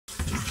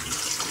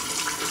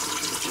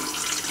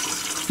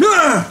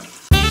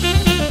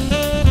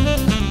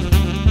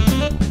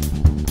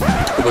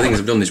couple of things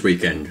I've done this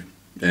weekend.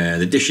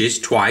 The dishes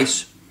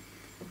twice.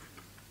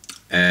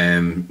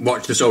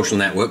 Watched The Social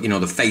Network, you know,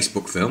 the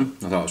Facebook film.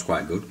 I thought it was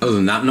quite good. Other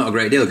than that, not a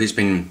great deal, because it's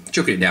been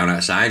chucking it down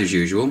outside as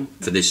usual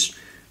for this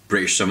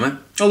British summer.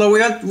 Although we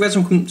had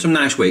some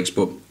nice weeks,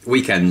 but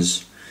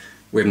weekends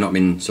we've not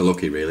been so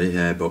lucky really.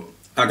 But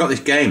I got this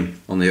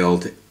game on the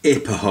old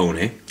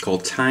Ipahony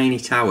called Tiny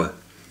Tower.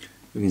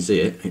 You can see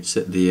it. It's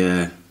at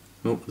the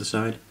the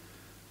side.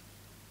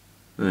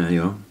 There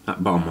you go.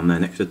 That bottom one there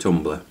next to the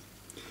tumbler.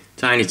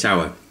 Tiny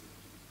Tower,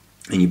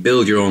 and you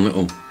build your own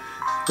little.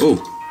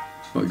 Oh.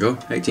 What go?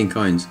 18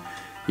 coins.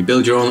 You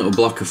build your own little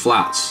block of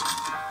flats,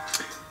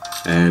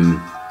 and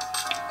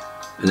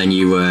then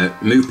you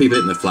move people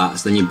into the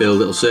flats. Then you build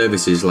little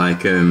services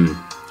like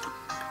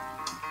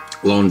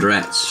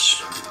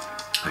laundrettes,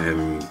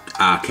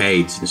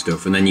 arcades and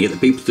stuff. And then you get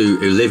the people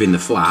who live in the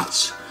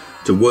flats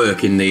to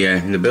work in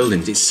the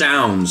buildings. It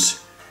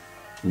sounds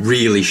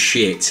really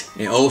shit.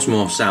 It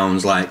almost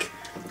sounds like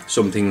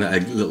something that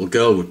a little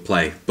girl would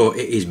play, but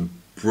it is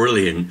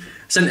brilliant.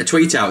 I sent a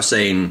tweet out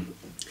saying,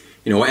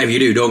 you know, whatever you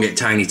do, don't get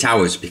tiny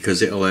towers,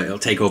 because it'll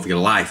take over your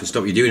life and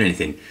stop you doing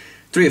anything.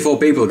 3 or 4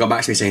 people have got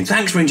back to me saying,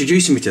 thanks for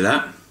introducing me to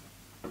that.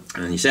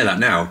 And you say that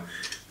now,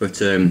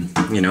 but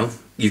you know,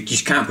 you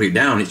just can't put it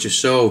down. It's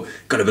just so,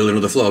 got to build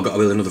another floor, got to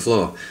build another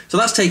floor. So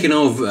that's taken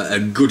over a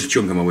good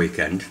chunk of my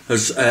weekend,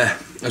 as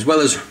well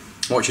as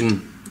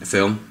watching a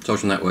film,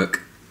 Social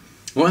Network.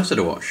 What else did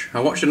I watch? I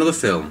watched another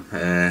film,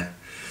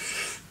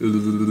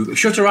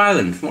 Shutter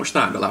Island. Watched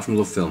that, got that from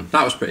Love Film.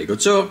 That was pretty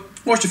good. So,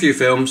 watched a few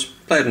films,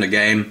 played on a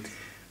game.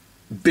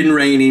 Been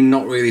raining,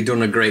 not really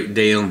done a great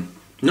deal.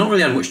 Not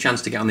really had much chance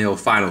to get on the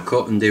old Final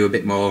Cut and do a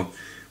bit more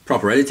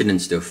proper editing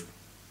and stuff.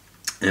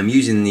 I'm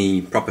using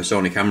the proper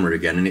Sony camera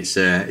again, and it's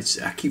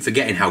I keep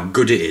forgetting how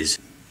good it is.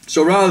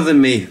 So rather than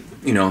me,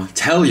 you know,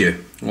 tell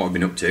you what I've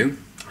been up to,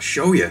 I'll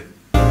show you.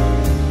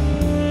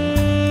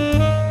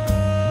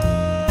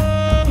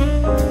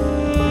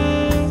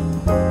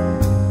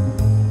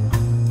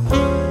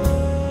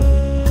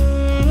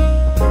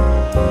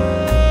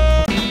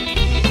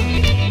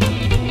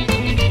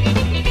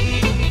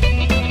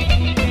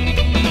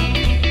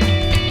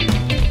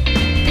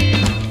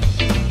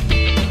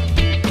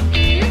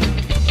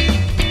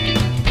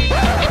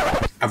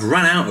 I've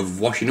run out of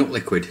washing up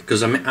liquid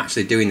because I'm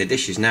actually doing the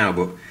dishes now,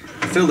 but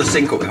I fill the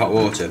sink up with hot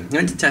water. I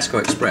went to Tesco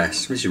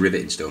Express. This is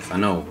riveting stuff, I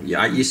know.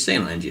 Yeah, you're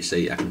seeing it, you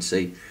see, I can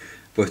see.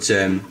 But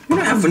we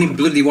don't have any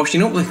bloody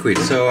washing up liquid,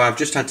 so I've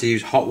just had to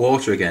use hot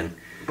water again.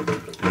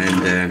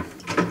 And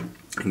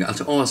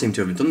that's all I seem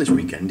to have done this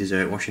weekend is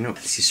washing up.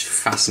 This is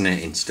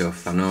fascinating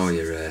stuff. I know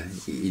you're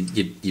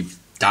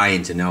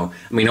dying to know.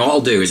 I mean, all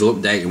I'll do is I'll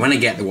update you. When I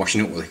get the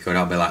washing up liquid,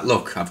 I'll be like,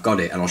 look, I've got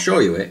it, and I'll show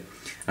you it.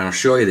 And I'll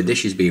show you the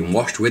dishes being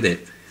washed with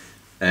it,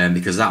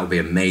 because that will be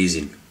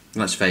amazing.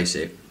 Let's face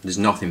it, there's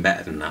nothing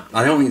better than that.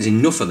 I don't think there's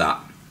enough of that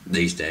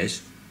these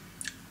days.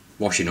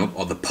 Washing up,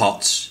 or the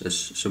pots, as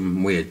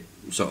some weird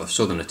sort of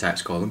southerner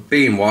types call them,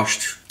 being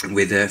washed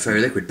with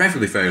fairy liquid,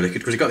 preferably fairy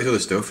liquid, because it got this other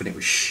stuff and it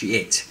was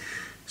shit.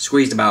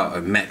 Squeezed about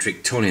a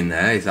metric ton in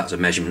there, if that's a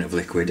measurement of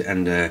liquid,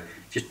 and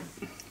just,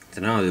 I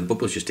don't know, the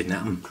bubbles just didn't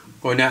happen.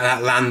 Going out to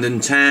that London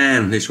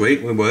town this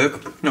week with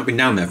work. Not been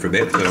down there for a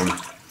bit, so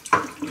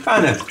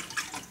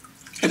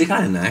it'd be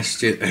kind of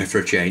nice for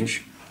a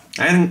change.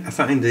 I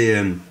find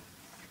the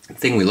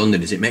thing with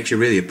London is it makes you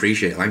really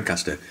appreciate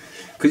Lancaster,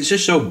 because it's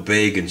just so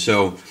big and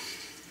so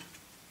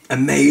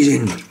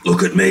amazing.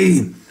 Look at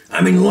me,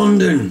 I'm in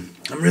London,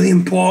 I'm really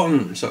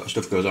important, sort of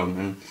stuff goes on,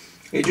 and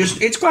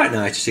it's quite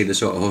nice to see the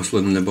sort of hustle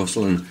and the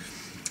bustle and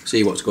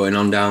see what's going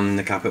on down in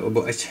the capital.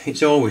 But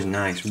it's always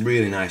nice,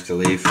 really nice to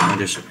leave. I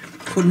just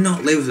could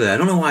not live there. I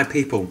don't know why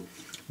people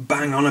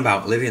bang on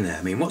about living there.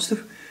 I mean, what's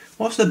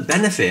the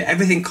benefit?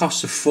 Everything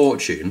costs a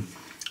fortune.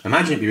 I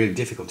imagine it'd be really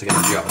difficult to get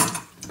a job,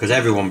 because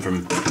everyone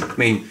from, I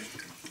mean,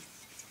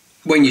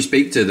 when you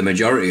speak to the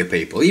majority of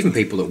people, even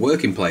people that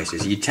work in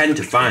places, you tend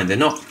to find they're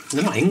not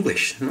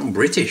English, they're not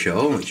British at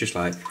all. It's just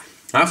like,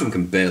 half of them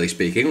can barely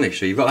speak English,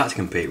 so you've got that to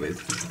compete with.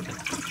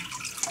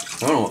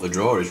 I don't know what the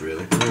draw is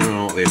really. I don't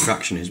know what the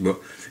attraction is, but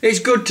it's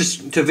good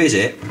to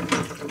visit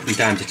from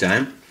time to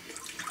time.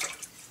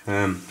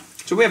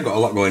 So we have got a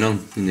lot going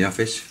on in the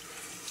office.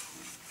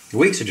 The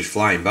weeks are just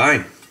flying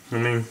by. I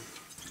mean,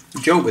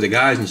 joke with the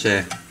guys and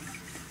say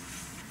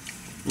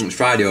it's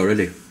Friday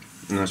already,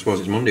 and I suppose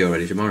it's Monday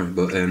already tomorrow,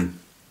 but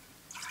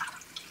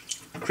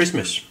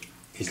Christmas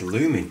is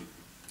looming.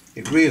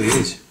 It really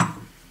is.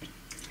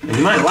 And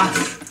you might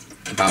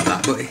laugh about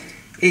that, but it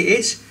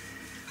is.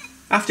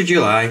 After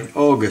July,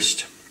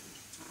 August,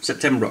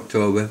 September,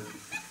 October,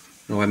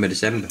 November,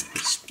 December,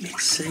 it's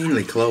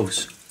insanely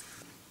close.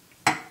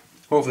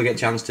 Hopefully get a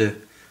chance to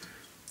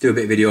do a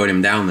bit of videoing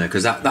him down there,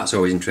 because that's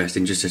always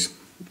interesting, just to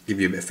give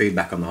you a bit of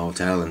feedback on the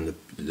hotel and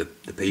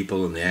the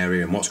people and the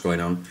area and what's going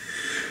on.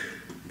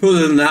 But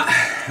other than that,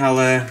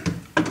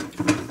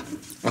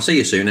 I'll see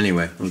you soon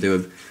anyway.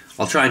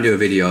 I'll try and do a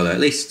video there, at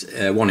least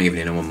one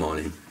evening and one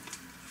morning.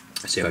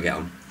 See how I get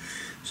on.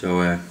 So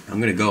I'm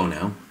going to go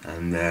now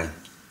and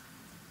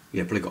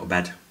yeah, probably go to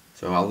bed.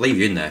 So I'll leave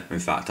you in there. In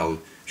fact, I'll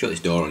shut this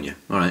door on you.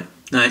 Alright,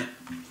 night.